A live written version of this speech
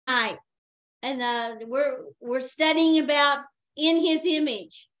we're studying about in his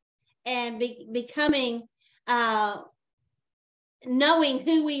image and becoming, knowing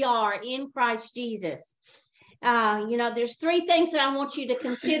who we are in Christ Jesus. There's three things that I want you to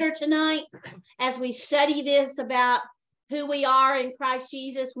consider tonight as we study this about who we are in Christ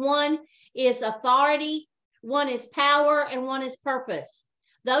Jesus. One is authority, one is power, and one is purpose.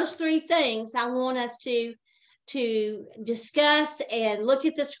 Those three things I want us to discuss and look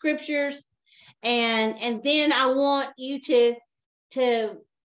at the scriptures, and then I want you to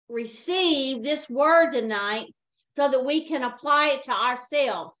receive this word tonight so that we can apply it to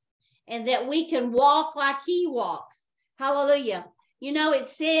ourselves and that we can walk like he walks. Hallelujah. It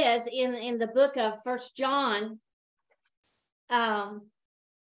says in the book of 1 John,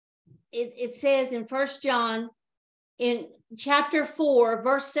 it says in 1 John in chapter 4,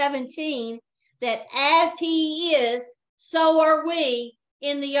 verse 17, that as he is, so are we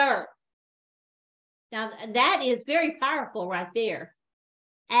in the earth. Now, that is very powerful right there.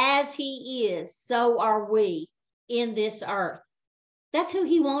 As he is, so are we in this earth. That's who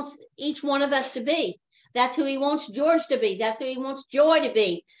he wants each one of us to be. That's who he wants George to be. That's who he wants Joy to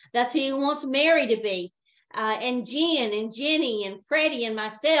be. That's who he wants Mary to be. And Jen and Jenny and Freddie and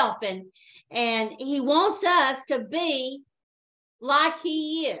myself. And he wants us to be like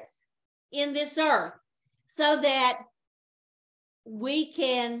he is in this earth so that we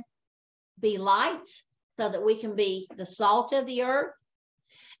can be lights, so that we can be the salt of the earth.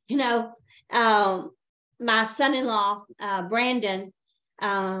 My son-in-law, Brandon,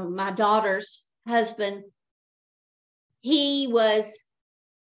 my daughter's husband, he was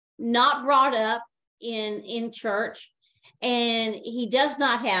not brought up in church, and he does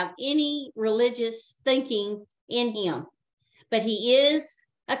not have any religious thinking in him, but he is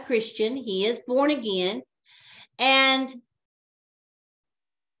a Christian. He is born again,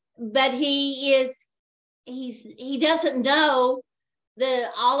 but he doesn't know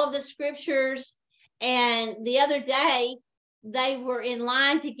all of the scriptures. And the other day they were in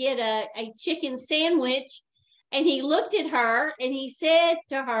line to get a chicken sandwich, and he looked at her and he said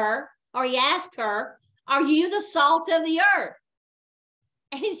to her, or he asked her, "Are you the salt of the earth?"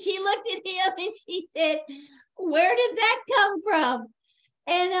 And she looked at him and she said, "Where did that come from?"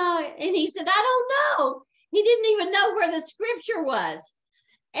 And he said, "I don't know." He didn't even know where the scripture was.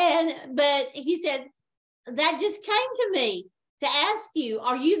 But he said, "That just came to me to ask you,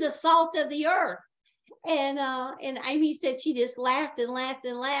 are you the salt of the earth?" And Amy said she just laughed and laughed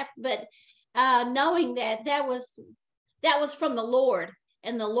and laughed, but knowing that was from the Lord,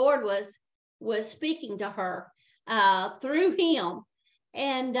 and the Lord was speaking to her through him.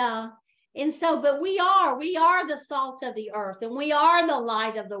 But we are the salt of the earth, and we are the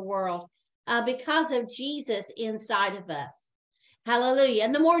light of the world because of Jesus inside of us. Hallelujah.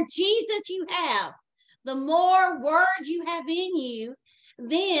 And the more Jesus you have, the more word you have in you,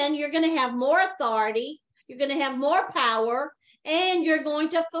 then you're going to have more authority, you're going to have more power, and you're going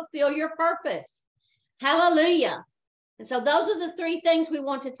to fulfill your purpose. Hallelujah. And so those are the three things we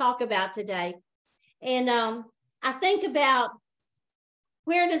want to talk about today. And I think about,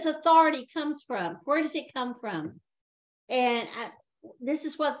 where does authority comes from? Where does it come from? And this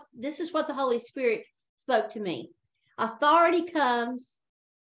is what the Holy Spirit spoke to me. Authority comes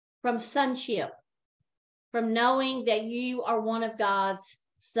from sonship, from knowing that you are one of God's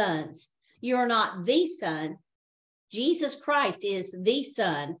sons. You are not the son. Jesus Christ is the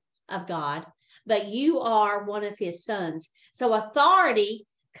Son of God, but you are one of his sons. So authority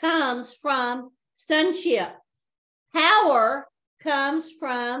comes from sonship. Power comes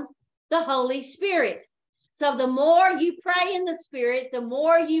from the Holy Spirit. So the more you pray in the Spirit, the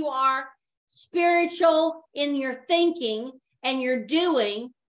more you are spiritual in your thinking and your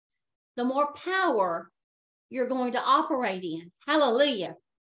doing, the more power you're going to operate in. Hallelujah.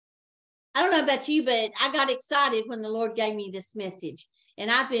 I don't know about you, but I got excited when the Lord gave me this message. And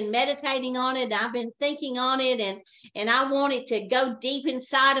I've been meditating on it. I've been thinking on it. And I want it to go deep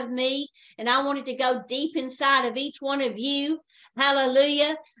inside of me. And I want it to go deep inside of each one of you.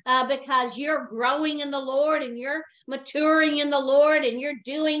 Hallelujah. Because you're growing in the Lord, and you're maturing in the Lord, and you're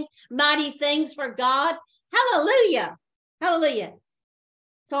doing mighty things for God. Hallelujah. Hallelujah.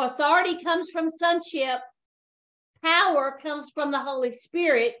 So authority comes from sonship. Power comes from the Holy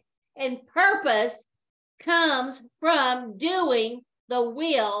Spirit, and purpose comes from doing the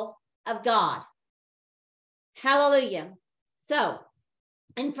will of God. Hallelujah. So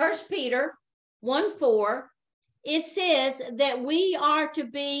in 1 Peter 1:4, it says that we are to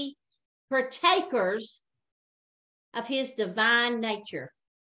be partakers of his divine nature.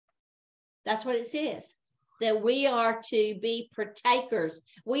 That's what it says, that we are to be partakers.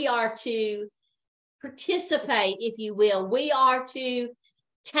 We are to participate, if you will. We are to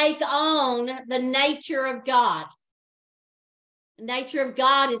take on the nature of God. The nature of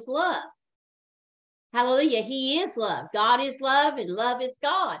God is love. Hallelujah. He is love. God is love, and love is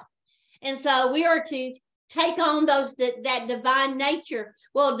God. And so we are to take on that divine nature.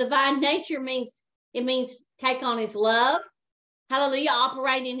 Well, divine nature means take on his love. Hallelujah.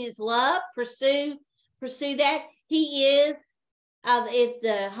 Operate in his love. Pursue that. He is,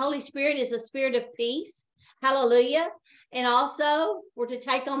 the Holy Spirit is a spirit of peace. Hallelujah. And also we're to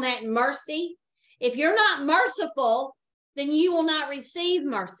take on that mercy. If you're not merciful, then you will not receive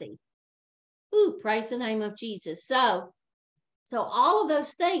mercy. Ooh, praise the name of Jesus. So all of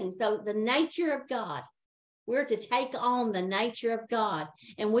those things, though, the nature of God, we're to take on the nature of God,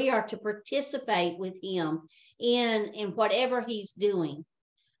 and we are to participate with him in whatever he's doing.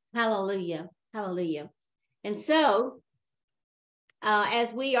 Hallelujah. Hallelujah. And so,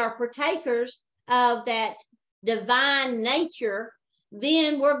 as we are partakers of that divine nature,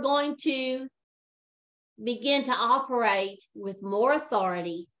 then we're going to begin to operate with more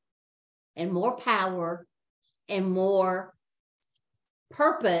authority and more power and more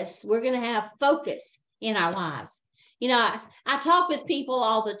purpose. We're going to have focus in our lives. You know, I talk with people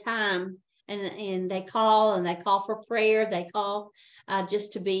all the time, and they call for prayer. They call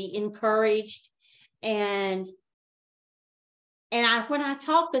just to be encouraged. And when I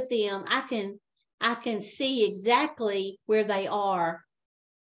talk with them, I can see exactly where they are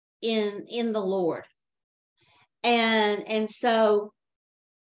in the Lord. And so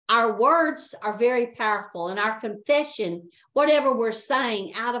our words are very powerful, and our confession, whatever we're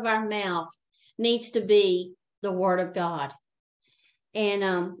saying out of our mouth, needs to be the word of God.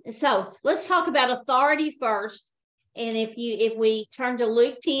 And so let's talk about authority first. And if we turn to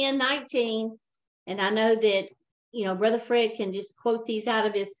Luke 10:19, and I know that, you know, Brother Fred can just quote these out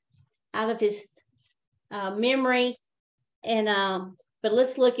of his memory. And but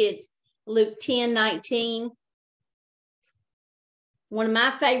let's look at Luke 10:19. One of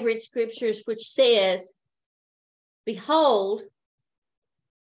my favorite scriptures, which says, "Behold,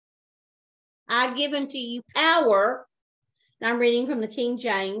 I've given to you power." And I'm reading from the King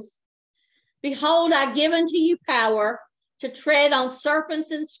James. "Behold, I've given to you power to tread on serpents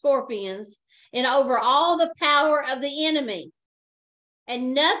and scorpions, and over all the power of the enemy,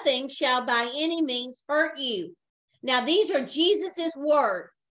 and nothing shall by any means hurt you." Now, these are Jesus's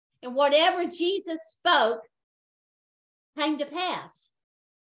words, and whatever Jesus spoke came to pass.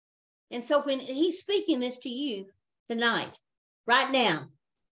 And so when he's speaking this to you tonight, right now,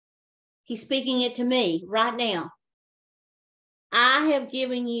 he's speaking it to me right now. I have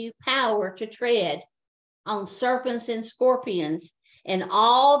given you power to tread on serpents and scorpions and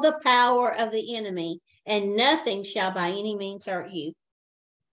all the power of the enemy, and nothing shall by any means hurt you.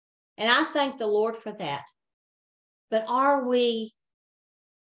 And I thank the Lord for that. But are we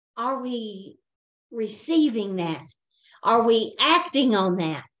receiving that? Are we acting on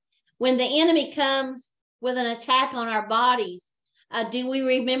that? When the enemy comes with an attack on our bodies, do we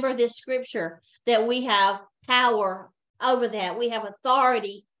remember this scripture that we have power over that? We have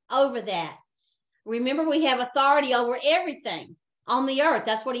authority over that. Remember, we have authority over everything on the earth.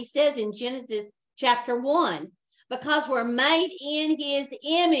 That's what he says in Genesis chapter 1. Because we're made in his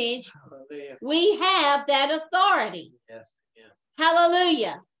image, hallelujah, we have that authority. Yes. Yeah.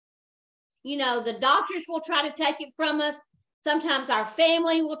 Hallelujah. You know, the doctors will try to take it from us. Sometimes our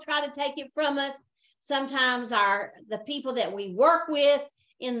family will try to take it from us. Sometimes the people that we work with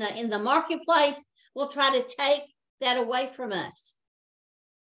in the marketplace will try to take that away from us.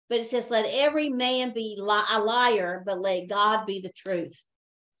 But it says, let every man be a liar, but let God be the truth.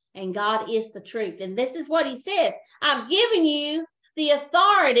 And God is the truth. And this is what he says. I've given you the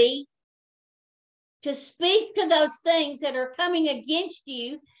authority to speak to those things that are coming against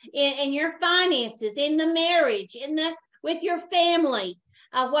you in your finances, in the marriage, with your family,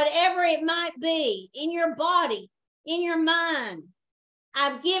 whatever it might be, in your body, in your mind.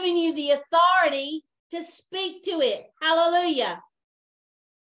 I've given you the authority to speak to it. Hallelujah.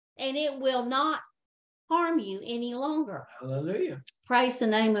 And it will not harm you any longer. Hallelujah. Praise the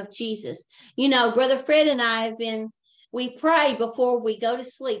name of Jesus. You know, Brother Fred and I we pray before we go to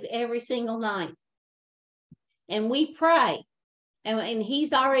sleep every single night. And we pray. And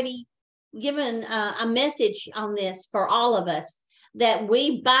he's already given a message on this for all of us, that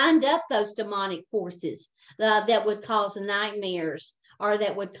we bind up those demonic forces that would cause nightmares, or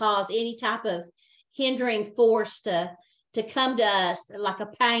that would cause any type of hindering force to come to us, like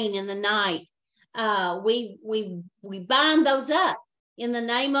a pain in the night. We bind those up in the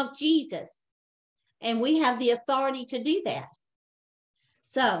name of Jesus, and we have the authority to do that.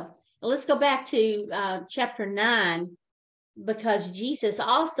 So Let's go back to chapter 9, because Jesus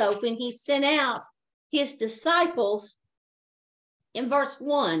also, when he sent out his disciples, in verse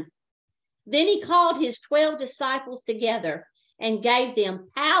 1, then he called his 12 disciples together and gave them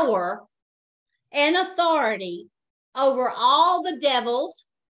power and authority over all the devils.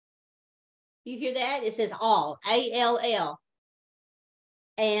 You hear that? It says all, A-L-L,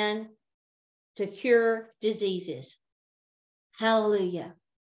 and to cure diseases. Hallelujah.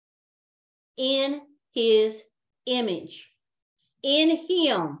 In his image, in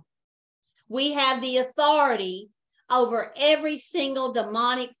him, we have the authority over every single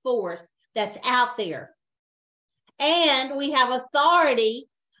demonic force that's out there. And we have authority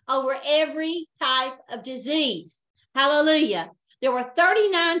over every type of disease. Hallelujah. There were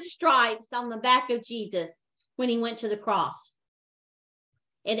 39 stripes on the back of Jesus when he went to the cross.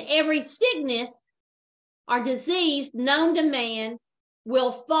 And every sickness or disease known to man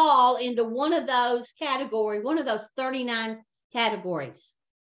will fall into one of those categories, one of those 39 categories.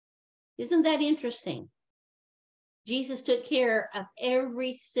 Isn't that interesting? Jesus took care of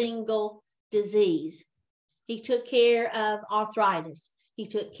every single disease. He took care of arthritis. He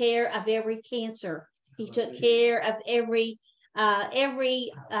took care of every cancer. He took care of every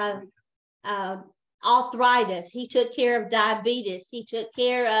arthritis. He took care of diabetes. He took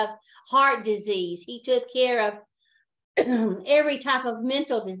care of heart disease. He took care of every type of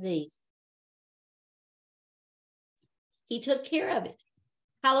mental disease. He took care of it.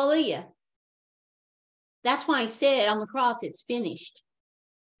 Hallelujah. That's why he said on the cross, it's finished.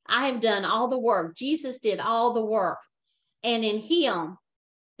 I have done all the work. Jesus did all the work. And in him,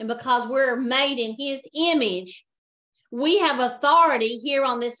 and because we're made in his image, we have authority here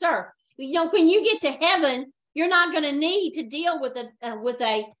on this earth. You know, when you get to heaven, you're not going to need to deal with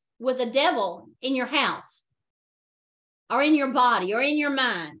a devil in your house, or in your body, or in your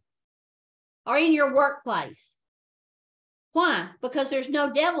mind, or in your workplace. Why? Because there's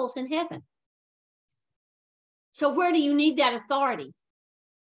no devils in heaven. So where do you need that authority?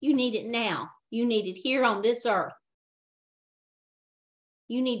 You need it now. You need it here on this earth.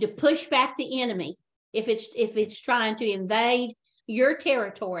 You need to push back the enemy if it's trying to invade your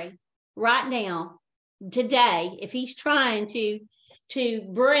territory right now, today. If he's trying to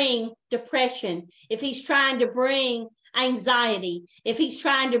bring depression, if he's trying to bring anxiety, if he's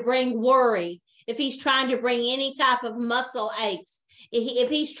trying to bring worry, if he's trying to bring any type of muscle aches, if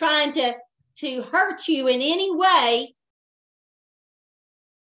he's trying to hurt you in any way,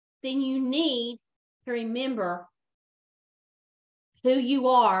 then you need to remember who you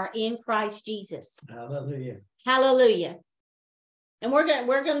are in Christ Jesus. Hallelujah. Hallelujah. And we're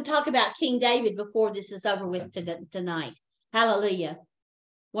going to talk about King David before this is over with tonight. Hallelujah.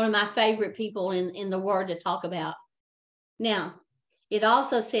 One of my favorite people in the Word to talk about. Now, it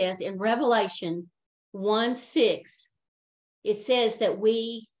also says in Revelation 1:6, it says that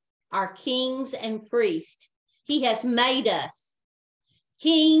we are kings and priests. He has made us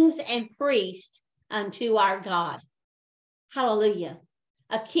kings and priests unto our God. Hallelujah.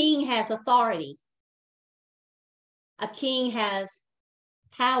 A king has authority. A king has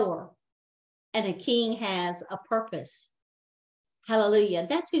power. And a king has a purpose. Hallelujah.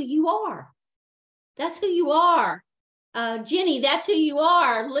 That's who you are. That's who you are. Jenny, that's who you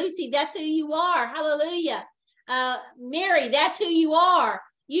are. Lucy, that's who you are. Hallelujah. Mary, that's who you are.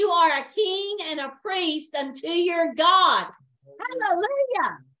 You are a king and a priest unto your God.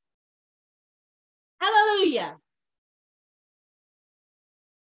 Hallelujah. Hallelujah.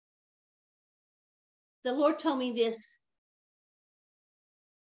 The Lord told me this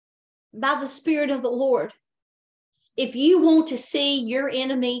by the Spirit of the Lord. If you want to see your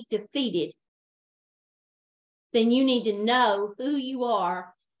enemy defeated, then you need to know who you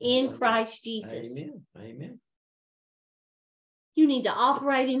are in Christ Jesus. Amen. Amen. You need to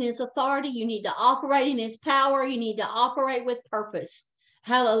operate in his authority. You need to operate in his power. You need to operate with purpose.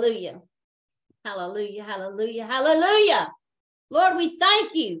 Hallelujah. Hallelujah. Hallelujah. Hallelujah. Lord, we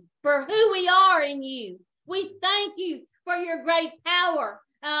thank you for who we are in you. We thank you for your great power.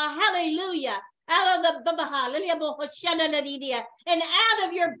 Hallelujah. Out of the and out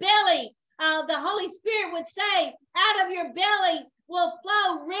of your belly, the Holy Spirit would say, out of your belly will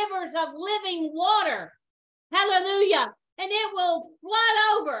flow rivers of living water. Hallelujah. And it will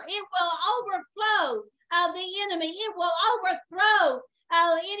flood over. It will overflow the enemy. It will overthrow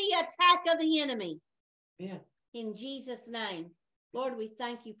any attack of the enemy. Yeah. In Jesus' name. Lord, we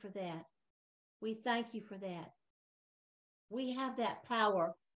thank you for that. We thank you for that. We have that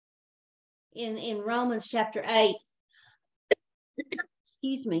power in Romans chapter 8.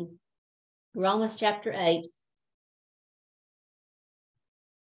 Excuse me. Romans chapter 8.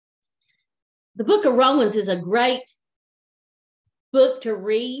 The book of Romans is a great book to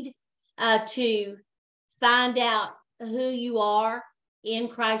read, to find out who you are in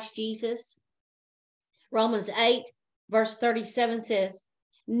Christ Jesus. Romans 8, verse 37 says,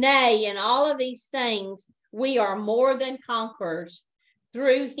 nay, in all of these things, we are more than conquerors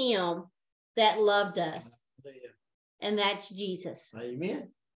through him that loved us. And that's Jesus. Amen.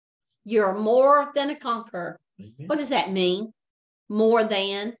 You're more than a conqueror. Amen. What does that mean? More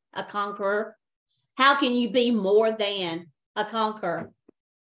than a conqueror. How can you be more than a conqueror?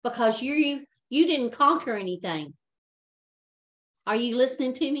 Because you didn't conquer anything. Are you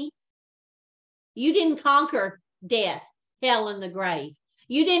listening to me? You didn't conquer death, hell, and the grave.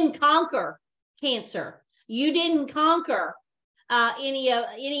 You didn't conquer cancer. You didn't conquer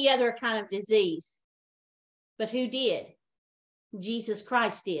any other kind of disease. But who did? Jesus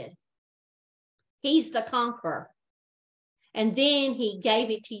Christ did. He's the conqueror. And then he gave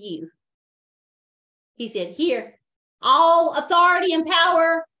it to you. He said, here, all authority and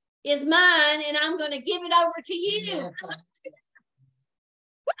power is mine, and I'm going to give it over to you.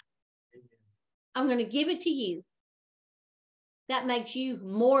 I'm going to give it to you. That makes you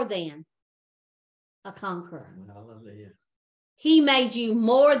more than a conqueror. Hallelujah. He made you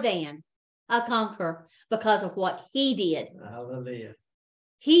more than a conqueror because of what he did. Hallelujah.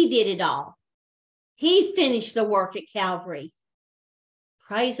 He did it all. He finished the work at Calvary.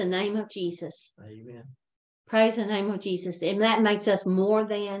 Praise the name of Jesus. Amen. Praise the name of Jesus. And that makes us more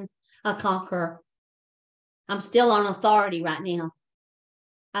than a conqueror. I'm still on authority right now.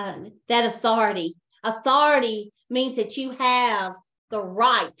 That authority means that you have the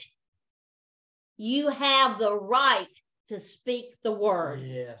right. You have the right to speak the word.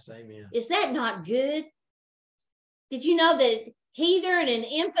 Yes, amen. Is that not good? Did you know that heathen and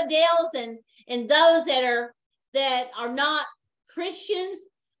infidels and those that are not Christians,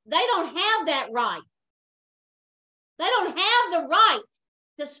 they don't have that right. They don't have the right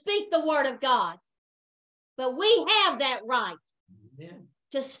to speak the word of God. But we have that right. Amen.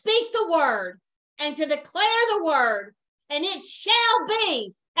 To speak the word and to declare the word, and it shall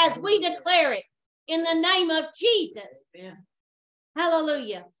be as we declare it in the name of Jesus. Amen.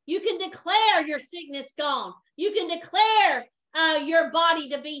 Hallelujah. You can declare your sickness gone. You can declare your body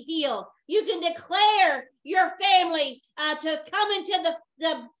to be healed. You can declare your family to come into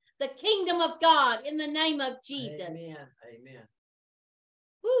the kingdom of God in the name of Jesus. Amen. Amen.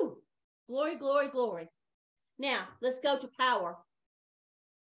 Woo. Glory, glory, glory. Now, let's go to power.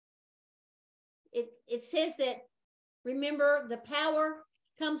 It says that, remember, the power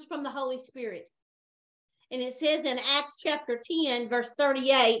comes from the Holy Spirit. And it says in Acts chapter 10, verse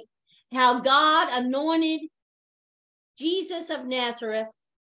 38, how God anointed Jesus of Nazareth.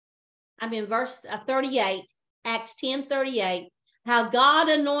 I'm in verse 38, Acts 10:38, how God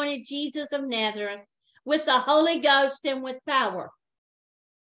anointed Jesus of Nazareth with the Holy Ghost and with power.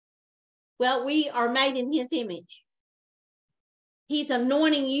 Well, we are made in his image. He's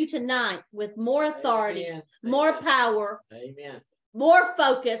anointing you tonight with more authority, Amen. more Amen. power, Amen. more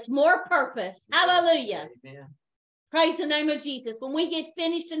focus, more purpose. Hallelujah. Amen. Praise the name of Jesus. When we get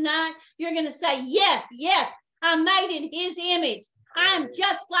finished tonight, you're going to say, yes, yes, I'm made in his image. I'm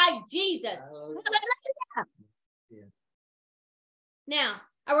just like Jesus. Hallelujah. Yeah. Now,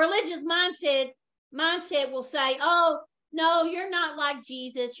 a religious mindset will say, oh, no, you're not like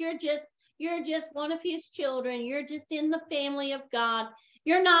Jesus. You're just one of his children. You're just in the family of God.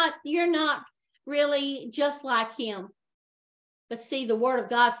 You're not really just like him. But see, the word of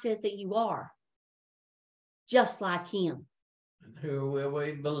God says that you are just like him. And who will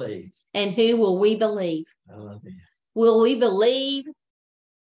we believe? And who will we believe? Hallelujah. Will we believe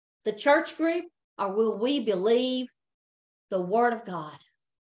the church group, or will we believe the word of God?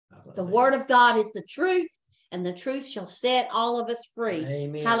 Hallelujah. The word of God is the truth, and the truth shall set all of us free.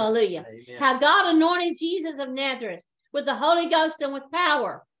 Amen. Hallelujah. Amen. How God anointed Jesus of Nazareth with the Holy Ghost and with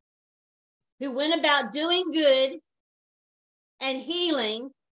power, who went about doing good and healing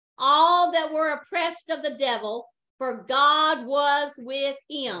all that were oppressed of the devil, for God was with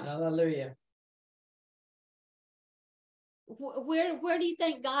him. Hallelujah. Where do you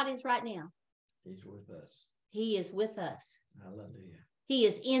think God is right now? He's with us. He is with us. Hallelujah. He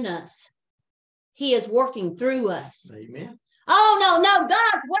is in us. He is working through us. Amen. Oh, no,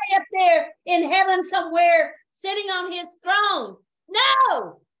 God's way up there in heaven somewhere, sitting on his throne.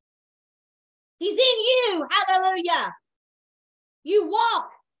 No, he's in you. Hallelujah. You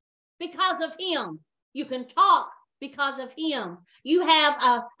walk because of him. You can talk because of him. You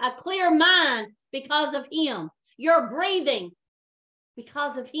have a clear mind because of him. You're breathing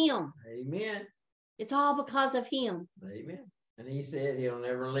because of him. Amen. It's all because of him. Amen. And he said he'll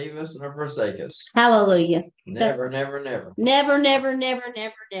never leave us nor forsake us. Hallelujah. Never, never, never. Never, never, never,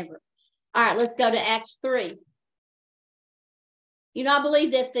 never, never. All right, let's go to Acts 3. You know, I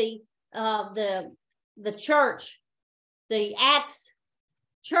believe that the church, the Acts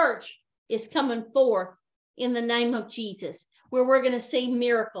church is coming forth in the name of Jesus, where we're going to see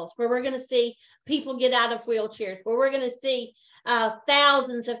miracles, where we're going to see people get out of wheelchairs, where we're going to see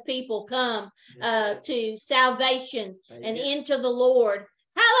thousands of people come to salvation and into the Lord.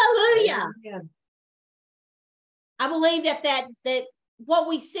 Hallelujah. Amen. I believe that what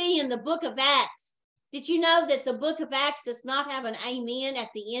we see in the book of Acts, did you know that the book of Acts does not have an amen at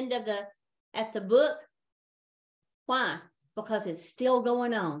the end of the book? Why? Because it's still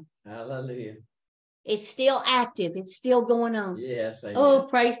going on. Hallelujah. It's still active. It's still going on. Yes. Amen. Oh,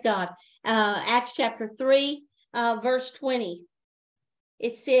 praise God. Acts chapter 3, verse 20.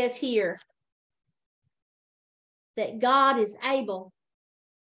 It says here that God is able.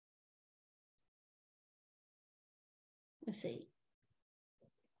 Let's see.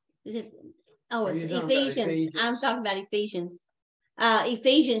 Is it? Oh, it's Ephesians. I'm talking about Ephesians.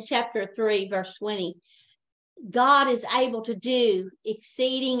 Ephesians chapter 3, verse 20. God is able to do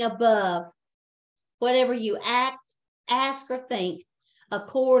exceeding above whatever you ask, or think,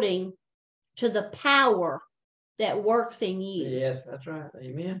 according to the power that works in you. Yes, that's right.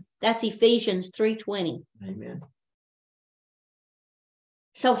 Amen. That's Ephesians 3:20. Amen.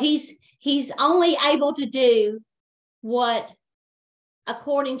 So he's only able to do what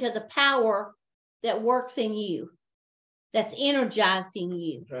according to the power that works in you, that's energized in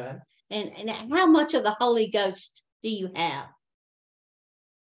you. That's right. And how much of the Holy Ghost do you have?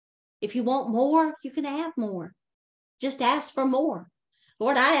 If you want more, you can have more. Just ask for more.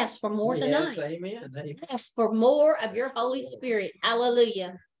 Lord, I ask for more tonight. Amen. Amen. Ask for more of your Holy Spirit.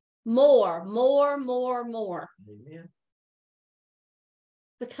 Hallelujah. More, more, more, more. Amen.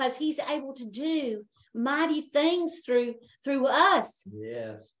 Because he's able to do mighty things through us.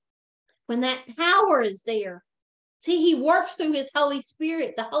 Yes. When that power is there. See, he works through his Holy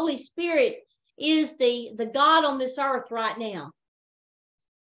Spirit. The Holy Spirit is the God on this earth right now.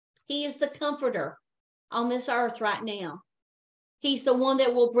 He is the comforter on this earth right now. He's the one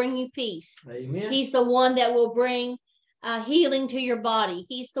that will bring you peace. Amen. He's the one that will bring healing to your body.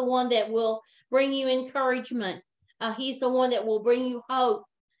 He's the one that will bring you encouragement. He's the one that will bring you hope.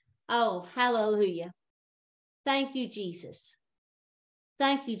 Oh, hallelujah. Thank you, Jesus.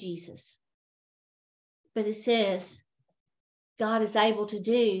 Thank you, Jesus. But it says God is able to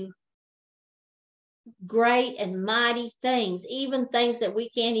do great and mighty things, even things that we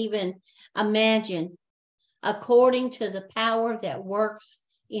can't even imagine, according to the power that works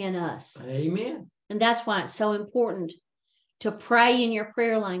in us. Amen. And that's why it's so important to pray in your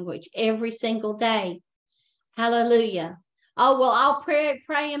prayer language every single day. Hallelujah. Oh, well, I'll pray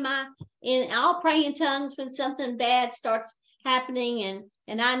I'll pray in tongues when something bad starts happening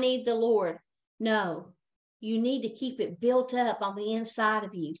and I need the Lord. No, you need to keep it built up on the inside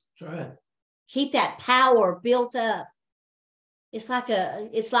of you. That's right. Keep that power built up. It's like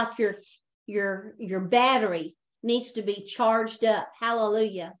your battery needs to be charged up.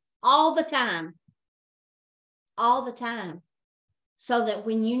 Hallelujah. All the time. All the time. So that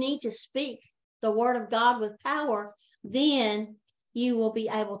when you need to speak the word of God with power, then you will be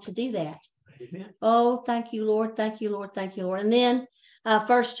able to do that. Amen. Oh, thank you, Lord. Thank you, Lord. Thank you, Lord. And then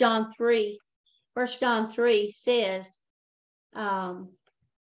 1 John 3 says,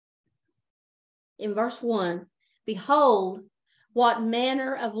 in verse 1, behold, what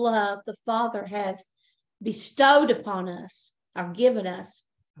manner of love the Father has bestowed upon us, or given us,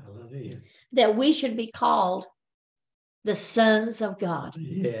 Hallelujah. that we should be called the sons of God.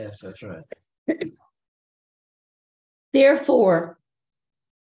 Yes, that's right. Therefore,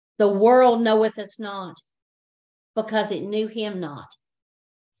 the world knoweth us not, because it knew him not.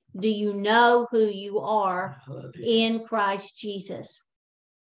 Do you know who you are in Christ Jesus?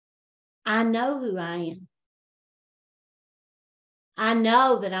 I know who I am. I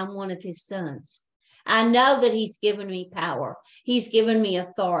know that I'm one of his sons. I know that he's given me power. He's given me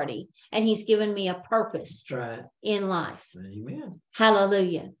authority, and he's given me a purpose in life. Amen.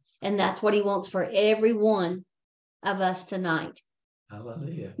 Hallelujah. And that's what he wants for every one of us tonight.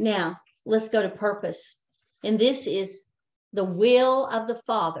 Hallelujah. Now, let's go to purpose. And this is the will of the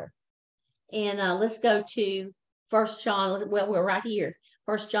Father. And let's go to 1 John. Well, we're right here.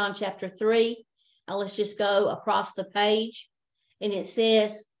 1 John chapter 3. Let's just go across the page. And it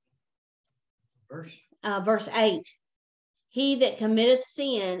says, verse 8, he that committeth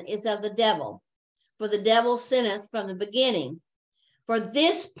sin is of the devil, for the devil sinneth from the beginning. For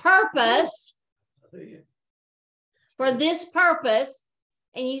this purpose, For this purpose,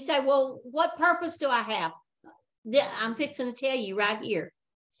 and you say, well, what purpose do I have? I'm fixing to tell you right here.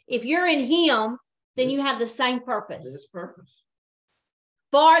 If you're in him, then you have the same purpose. This purpose.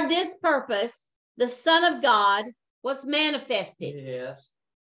 For this purpose, the Son of God was manifested. Yes.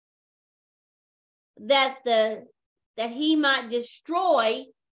 That he might destroy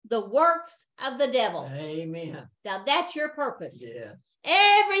the works of the devil. Amen. Now that's your purpose. Yes.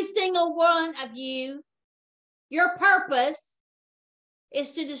 Every single one of you, your purpose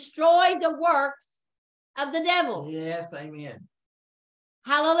is to destroy the works of the devil. Yes, amen.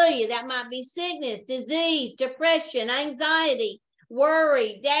 Hallelujah. That might be sickness, disease, depression, anxiety,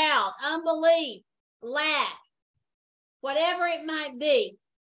 worry, doubt, unbelief, lack, whatever it might be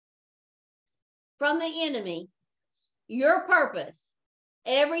from the enemy. Your purpose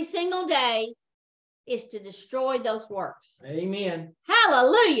every single day is to destroy those works. Amen.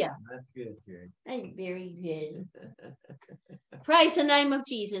 Hallelujah. That's good, Jerry. That's very good. Praise the name of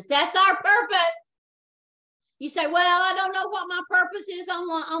Jesus. That's our purpose. You say, well, I don't know what my purpose is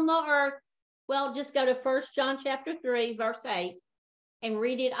on the earth. Well, just go to 1 John chapter 3, verse 8, and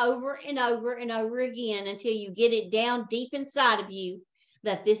read it over and over and over again until you get it down deep inside of you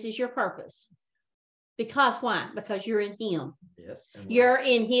that this is your purpose. Because why? Because you're in him. Yes. You're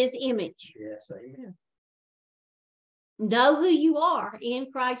in his image. Yes, amen. Know who you are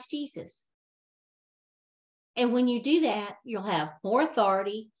in Christ Jesus. And when you do that, you'll have more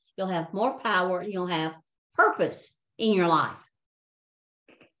authority, you'll have more power, and you'll have purpose in your life.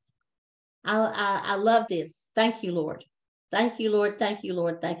 I love this. Thank you, Lord. Thank you, Lord. Thank you,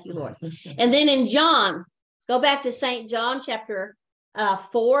 Lord. Thank you, Lord. And then in John, go back to St. John chapter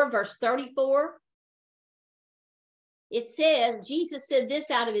 4, verse 34. It says, Jesus said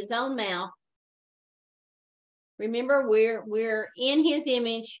this out of his own mouth. Remember, we're in his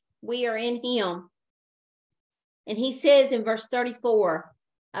image. We are in him. And he says in verse 34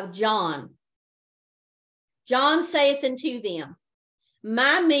 of John, John saith unto them,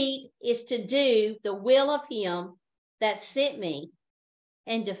 my meat is to do the will of him that sent me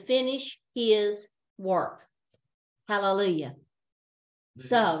and to finish his work. Hallelujah. Who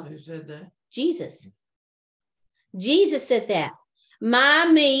said that? Jesus. Jesus said that. My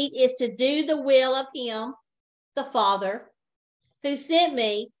meat is to do the will of him, the Father, who sent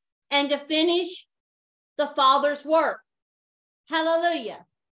me, and to finish the Father's work. Hallelujah.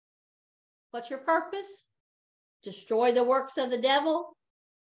 What's your purpose? Destroy the works of the devil.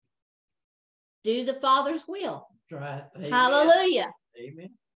 Do the Father's will. That's right. Amen. Hallelujah. Amen.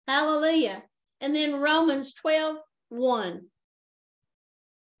 Hallelujah. And then Romans 12:1.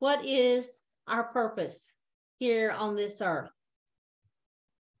 What is our purpose here on this earth?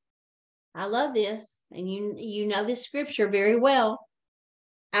 I love this, and you know this scripture very well.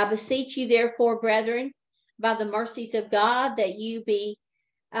 I beseech you, therefore, brethren, by the mercies of God, that you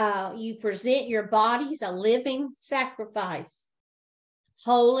present your bodies a living sacrifice,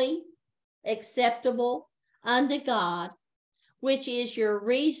 holy, acceptable unto God, which is your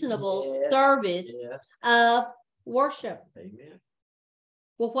reasonable service of worship. Amen.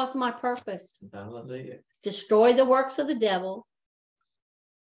 Well, what's my purpose? Hallelujah. Destroy the works of the devil,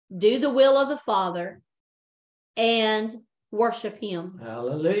 do the will of the Father, and worship him.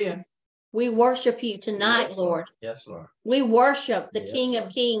 Hallelujah. We worship you tonight, Yes, Lord. Yes, Lord. We worship the Yes, King Lord.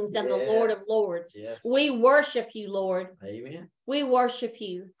 of Kings and the Lord of Lords. Yes. We worship you, Lord. Amen. We worship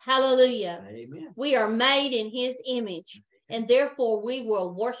you. Hallelujah. Amen. We are made in his image, and therefore we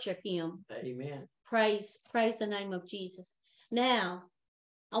will worship him. Amen. Praise the name of Jesus. Now,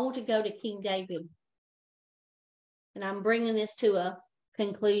 I want to go to King David. And I'm bringing this to a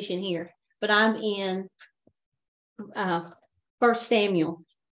conclusion here. But I'm in 1 Samuel.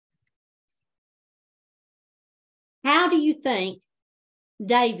 How do you think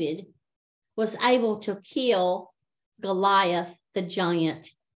David was able to kill Goliath, the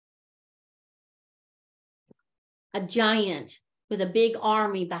giant? A giant with a big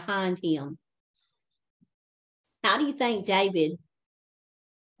army behind him. How do you think David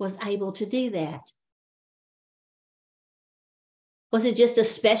was able to do that? Was it just a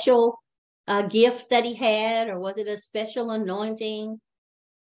special gift that he had, or was it a special anointing?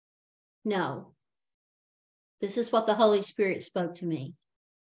 No. This is what the Holy Spirit spoke to me,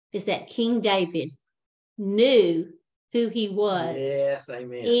 is that King David knew who he was. Yes,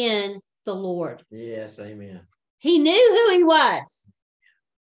 amen. In the Lord. Yes, amen. He knew who he was.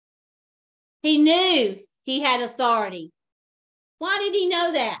 He knew he had authority. Why did he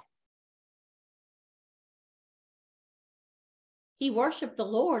know that? He worshiped the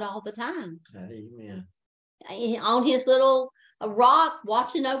Lord all the time. Amen. On his little rock,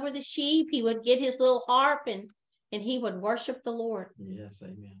 watching over the sheep, he would get his little harp and and he would worship the Lord. Yes,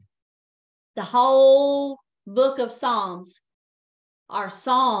 amen. The whole book of Psalms are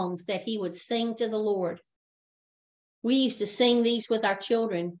songs that he would sing to the Lord. We used to sing these with our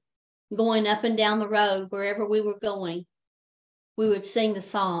children going up and down the road, wherever we were going. We would sing the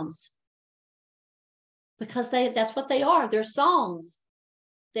Psalms because that's what they are. They're songs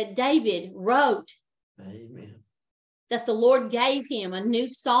that David wrote. Amen. That the Lord gave him a new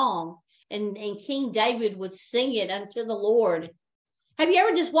song, and King David would sing it unto the Lord. Have you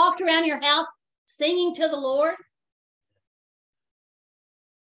ever just walked around your house singing to the Lord?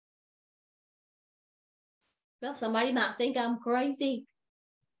 Well, somebody might think I'm crazy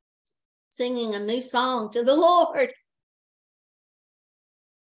singing a new song to the Lord.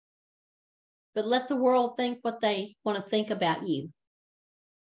 But let the world think what they want to think about you,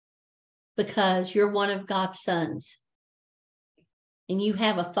 because you're one of God's sons. And you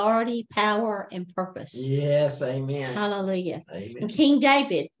have authority, power, and purpose. Yes, amen. Hallelujah. Amen. And King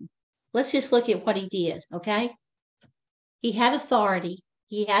David, let's just look at what he did, okay? He had authority.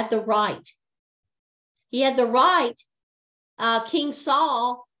 He had the right. He had the right. King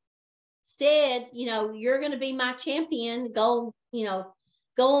Saul said, you're going to be my champion. Go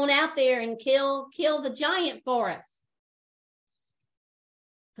on out there and kill the giant for us.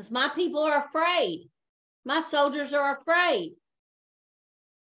 Because my people are afraid. My soldiers are afraid.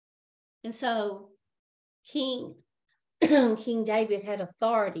 And so King David had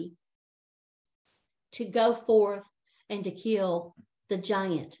authority to go forth and to kill the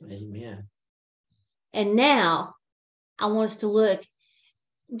giant. Amen. And now I want us to look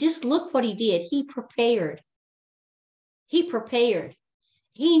what he did. He prepared.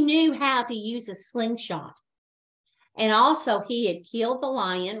 He knew how to use a slingshot. And also he had killed the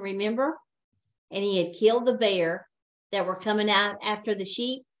lion, remember? And he had killed the bear that were coming out after the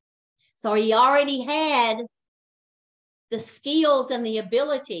sheep. So he already had the skills and the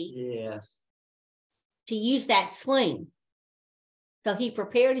ability to use that sling. So he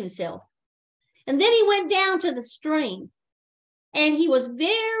prepared himself. And then he went down to the stream. And he was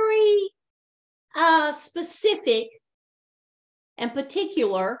very specific and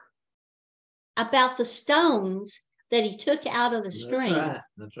particular about the stones that he took out of the stream.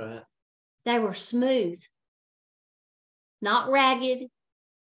 That's right. They were smooth, not ragged,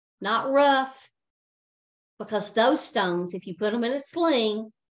 not rough, because those stones, if you put them in a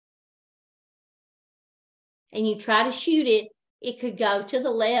sling and you try to shoot it, it could go to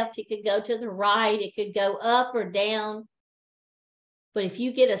the left, it could go to the right, it could go up or down. But if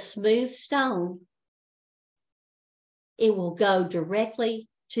you get a smooth stone, it will go directly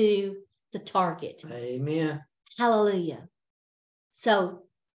to the target. Amen. Hallelujah. So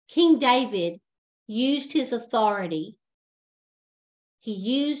King David used his authority. He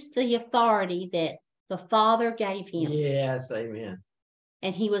used the authority that the Father gave him. Yes, amen.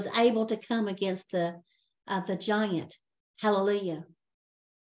 And he was able to come against the giant. Hallelujah.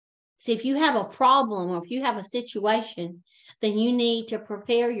 See, if you have a problem or if you have a situation, then you need to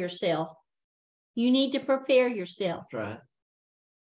prepare yourself. You need to prepare yourself. That's right.